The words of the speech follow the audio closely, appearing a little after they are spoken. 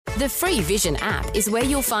The free Vision app is where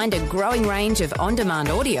you'll find a growing range of on-demand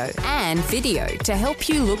audio and video to help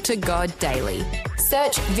you look to God daily.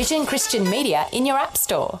 Search Vision Christian Media in your app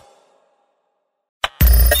store.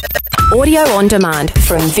 Audio on demand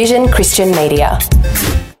from Vision Christian Media.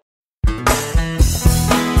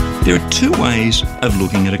 There are two ways of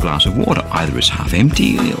looking at a glass of water, either as half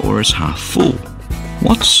empty or as half full.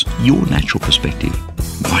 What's your natural perspective?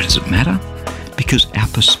 Why does it matter? Because our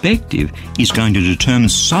perspective is going to determine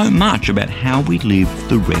so much about how we live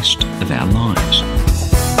the rest of our lives.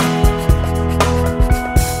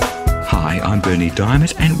 Hi, I'm Bernie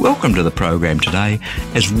Diamond, and welcome to the program today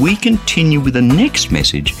as we continue with the next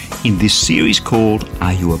message in this series called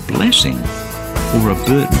Are You a Blessing or a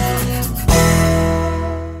Burden?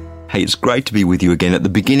 Hey, it's great to be with you again at the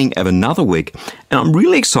beginning of another week, and I'm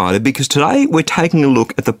really excited because today we're taking a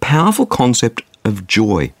look at the powerful concept of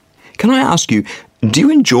joy. Can I ask you, do you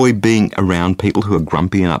enjoy being around people who are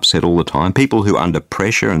grumpy and upset all the time, people who are under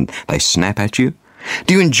pressure and they snap at you?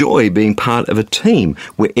 Do you enjoy being part of a team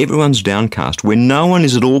where everyone's downcast, where no one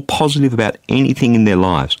is at all positive about anything in their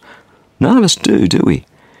lives? None of us do we?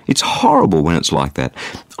 It's horrible when it's like that.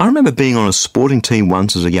 I remember being on a sporting team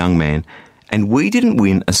once as a young man, and we didn't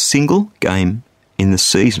win a single game in the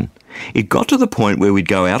season. It got to the point where we'd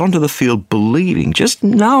go out onto the field believing, just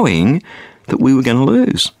knowing that we were going to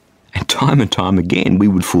lose. And time again, we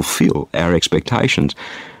would fulfill our expectations.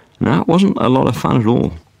 No, it wasn't a lot of fun at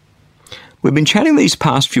all. We've been chatting these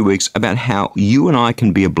past few weeks about how you and I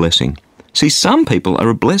can be a blessing. See, some people are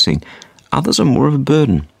a blessing. Others are more of a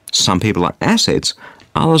burden. Some people are assets.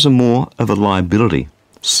 Others are more of a liability.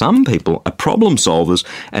 Some people are problem solvers,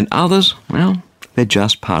 and others, well, they're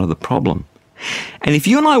just part of the problem. And if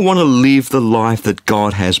you and I want to live the life that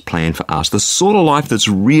God has planned for us, the sort of life that's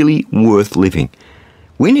really worth living,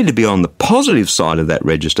 we need to be on the positive side of that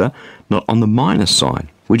register, not on the minus side.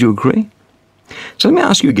 Would you agree? So let me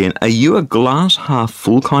ask you again, are you a glass half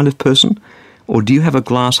full kind of person, or do you have a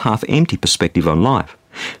glass half empty perspective on life?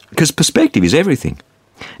 Because perspective is everything.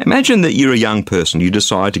 Imagine that you're a young person, you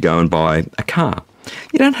decide to go and buy a car.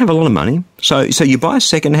 You don't have a lot of money, so you buy a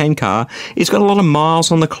second-hand car. It's got a lot of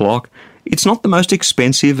miles on the clock. It's not the most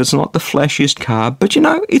expensive, it's not the flashiest car, but you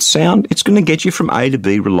know, it's sound, it's going to get you from A to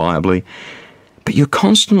B reliably. But you're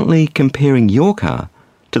constantly comparing your car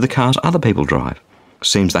to the cars other people drive.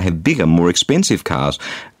 Seems they have bigger, more expensive cars,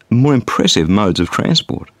 more impressive modes of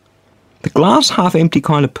transport. The glass half-empty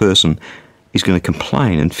kind of person is going to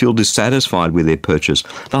complain and feel dissatisfied with their purchase.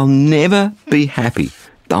 They'll never be happy.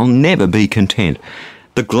 They'll never be content.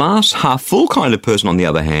 The glass half-full kind of person, on the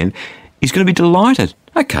other hand, is going to be delighted.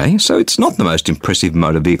 Okay, so it's not the most impressive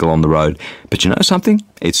motor vehicle on the road, but you know something?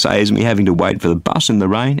 It saves me having to wait for the bus in the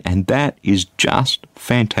rain, and that is just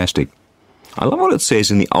fantastic. I love what it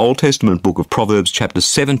says in the Old Testament book of Proverbs chapter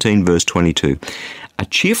 17, verse 22. A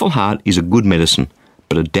cheerful heart is a good medicine,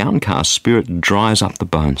 but a downcast spirit dries up the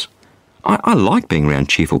bones. I like being around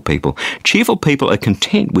cheerful people. Cheerful people are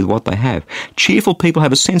content with what they have. Cheerful people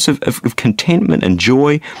have a sense of contentment and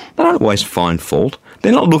joy. They don't always find fault.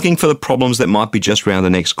 They're not looking for the problems that might be just around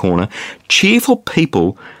the next corner. Cheerful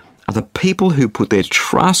people are the people who put their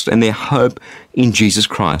trust and their hope in Jesus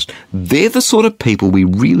Christ. They're the sort of people we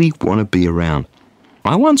really want to be around.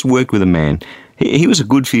 I once worked with a man. He was a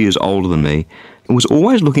good few years older than me and was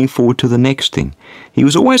always looking forward to the next thing. He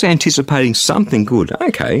was always anticipating something good.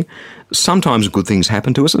 Okay, sometimes good things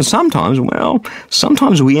happen to us, and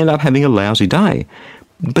sometimes we end up having a lousy day.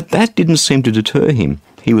 But that didn't seem to deter him.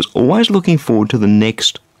 He was always looking forward to the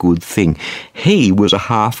next good thing. He was a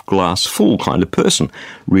half glass full kind of person,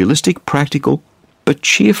 realistic, practical, but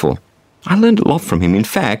cheerful. I learned a lot from him. In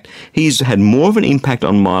fact, he's had more of an impact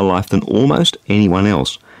on my life than almost anyone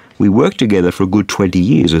else. We worked together for a good 20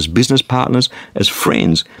 years as business partners, as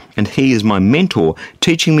friends, and he is my mentor,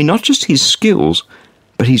 teaching me not just his skills,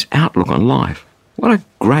 but his outlook on life. What a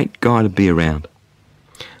great guy to be around.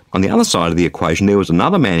 On the other side of the equation, there was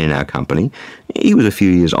another man in our company, he was a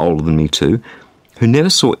few years older than me too, who never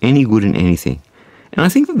saw any good in anything. And I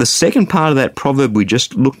think that the second part of that proverb we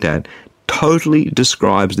just looked at totally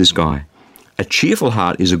describes this guy. A cheerful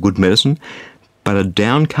heart is a good medicine, but a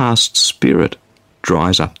downcast spirit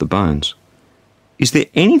dries up the bones. Is there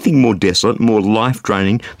anything more desolate, more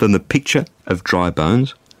life-draining than the picture of dry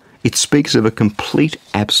bones? It speaks of a complete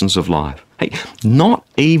absence of life. Hey, not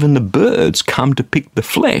even the birds come to pick the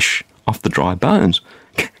flesh off the dry bones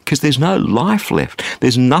because there's no life left.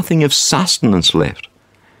 There's nothing of sustenance left.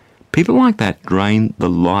 People like that drain the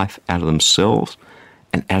life out of themselves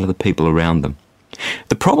and out of the people around them.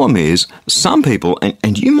 The problem is some people,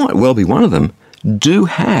 and you might well be one of them, do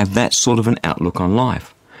have that sort of an outlook on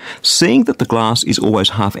life. Seeing that the glass is always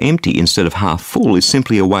half empty instead of half full is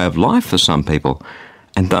simply a way of life for some people.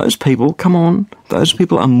 And those people, come on, those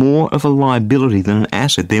people are more of a liability than an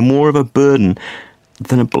asset. They're more of a burden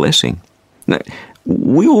than a blessing. Now,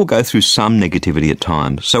 we all go through some negativity at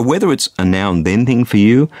times. So whether it's a now and then thing for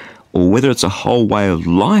you or whether it's a whole way of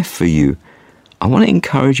life for you, I want to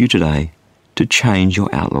encourage you today to change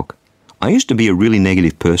your outlook. I used to be a really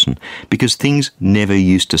negative person because things never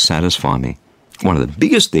used to satisfy me. One of the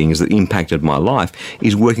biggest things that impacted my life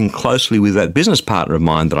is working closely with that business partner of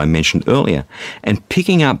mine that I mentioned earlier and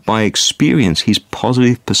picking up by experience his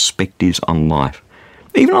positive perspectives on life,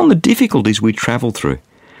 even on the difficulties we travel through.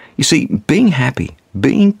 You see, being happy,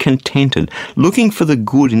 being contented, looking for the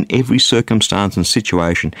good in every circumstance and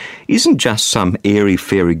situation isn't just some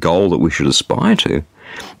airy-fairy goal that we should aspire to.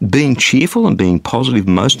 Being cheerful and being positive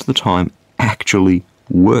most of the time actually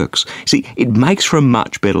works. See, it makes for a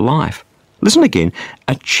much better life. Listen again,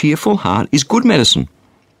 a cheerful heart is good medicine,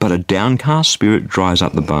 but a downcast spirit dries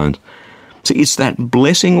up the bones. See, it's that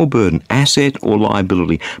blessing or burden, asset or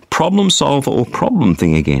liability, problem solver or problem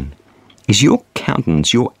thing again. Is your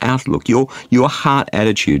countenance, your outlook, your heart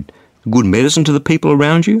attitude good medicine to the people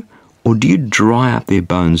around you? Or do you dry up their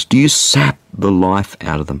bones? Do you sap the life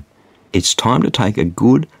out of them? It's time to take a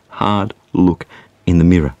good, hard look in the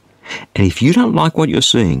mirror. And if you don't like what you're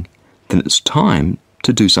seeing, then it's time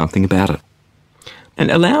to do something about it. And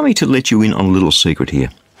allow me to let you in on a little secret here.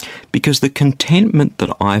 Because the contentment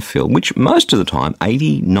that I feel, which most of the time,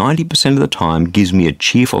 80-90% of the time, gives me a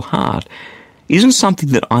cheerful heart, isn't something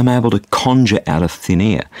that I'm able to conjure out of thin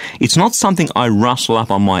air. It's not something I rustle up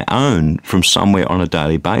on my own from somewhere on a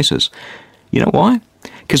daily basis. You know why?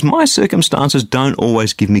 Because my circumstances don't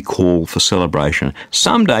always give me call for celebration.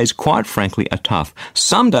 Some days, quite frankly, are tough.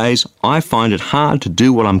 Some days I find it hard to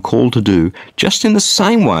do what I'm called to do, just in the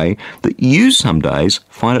same way that you some days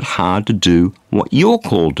find it hard to do what you're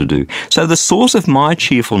called to do. So the source of my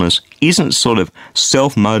cheerfulness isn't sort of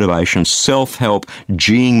self-motivation, self-help,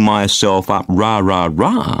 geeing myself up, rah, rah,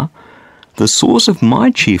 rah. The source of my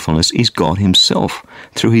cheerfulness is God himself,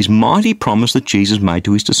 through his mighty promise that Jesus made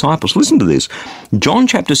to his disciples. Listen to this. John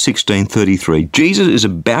chapter 16:33. Jesus is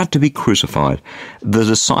about to be crucified. The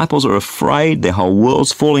disciples are afraid, their whole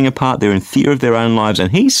world's falling apart, they're in fear of their own lives,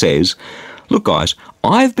 and he says, look guys,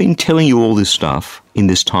 I've been telling you all this stuff in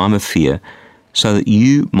this time of fear so that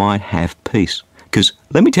you might have peace. Because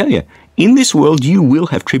let me tell you, in this world you will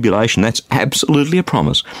have tribulation. That's absolutely a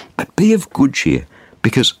promise. But be of good cheer,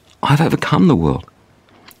 because I've overcome the world.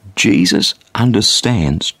 Jesus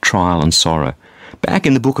understands trial and sorrow. Back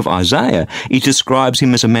in the book of Isaiah, it describes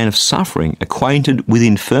him as a man of suffering, acquainted with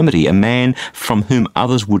infirmity, a man from whom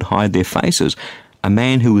others would hide their faces, a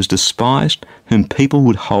man who was despised, whom people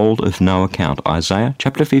would hold of no account. Isaiah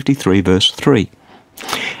chapter 53, verse 3.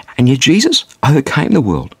 And yet Jesus overcame the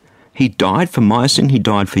world. He died for my sin. He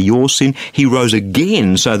died for your sin. He rose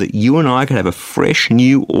again so that you and I could have a fresh,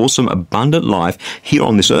 new, awesome, abundant life here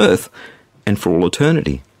on this earth and for all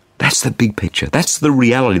eternity. That's the big picture. That's the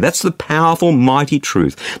reality. That's the powerful, mighty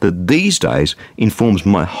truth that these days informs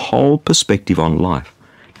my whole perspective on life.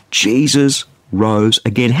 Jesus rose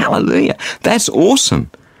again. Hallelujah. That's awesome.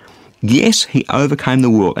 Yes, he overcame the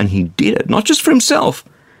world, and he did it, not just for himself.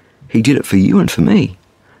 He did it for you and for me.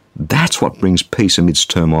 That's what brings peace amidst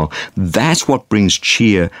turmoil. That's what brings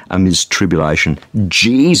cheer amidst tribulation.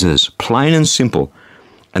 Jesus, plain and simple.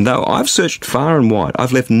 And though I've searched far and wide,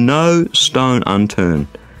 I've left no stone unturned,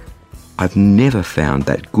 I've never found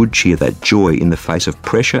that good cheer, that joy in the face of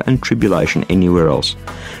pressure and tribulation anywhere else.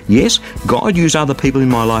 Yes, God used other people in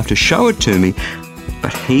my life to show it to me,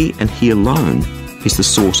 but he and he alone is the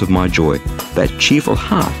source of my joy. That cheerful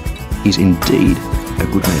heart is indeed a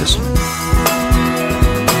good medicine.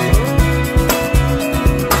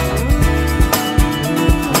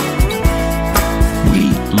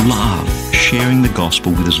 Love sharing the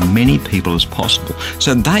gospel with as many people as possible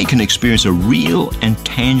so they can experience a real and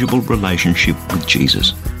tangible relationship with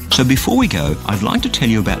Jesus. So before we go, I'd like to tell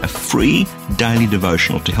you about a free daily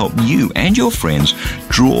devotional to help you and your friends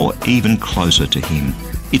draw even closer to him.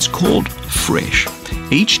 It's called Fresh.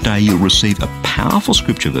 Each day you'll receive a powerful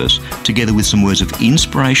scripture verse together with some words of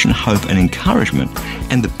inspiration, hope and encouragement.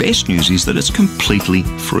 And the best news is that it's completely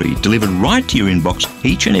free, delivered right to your inbox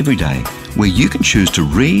each and every day, where you can choose to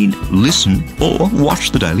read, listen or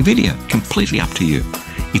watch the daily video. Completely up to you.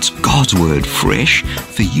 It's God's Word fresh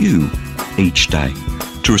for you each day.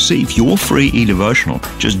 To receive your free e-devotional,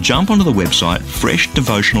 just jump onto the website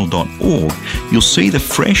freshdevotional.org. You'll see the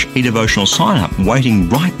Fresh e-devotional sign-up waiting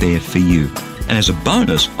right there for you. And as a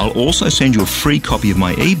bonus, I'll also send you a free copy of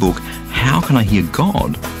my ebook, How Can I Hear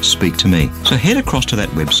God Speak to Me? So head across to that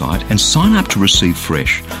website and sign up to receive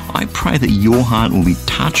fresh. I pray that your heart will be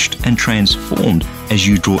touched and transformed as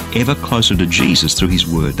you draw ever closer to Jesus through His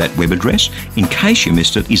Word. That web address, in case you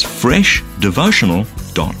missed it, is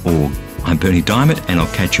freshdevotional.org. I'm Bernie Diamond, and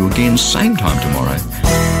I'll catch you again same time tomorrow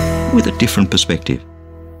with a different perspective.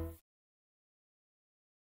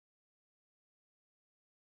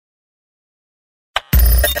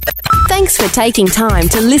 Thanks for taking time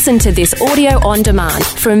to listen to this audio on demand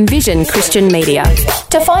from Vision Christian Media.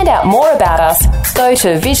 To find out more about us, go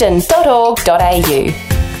to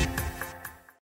vision.org.au.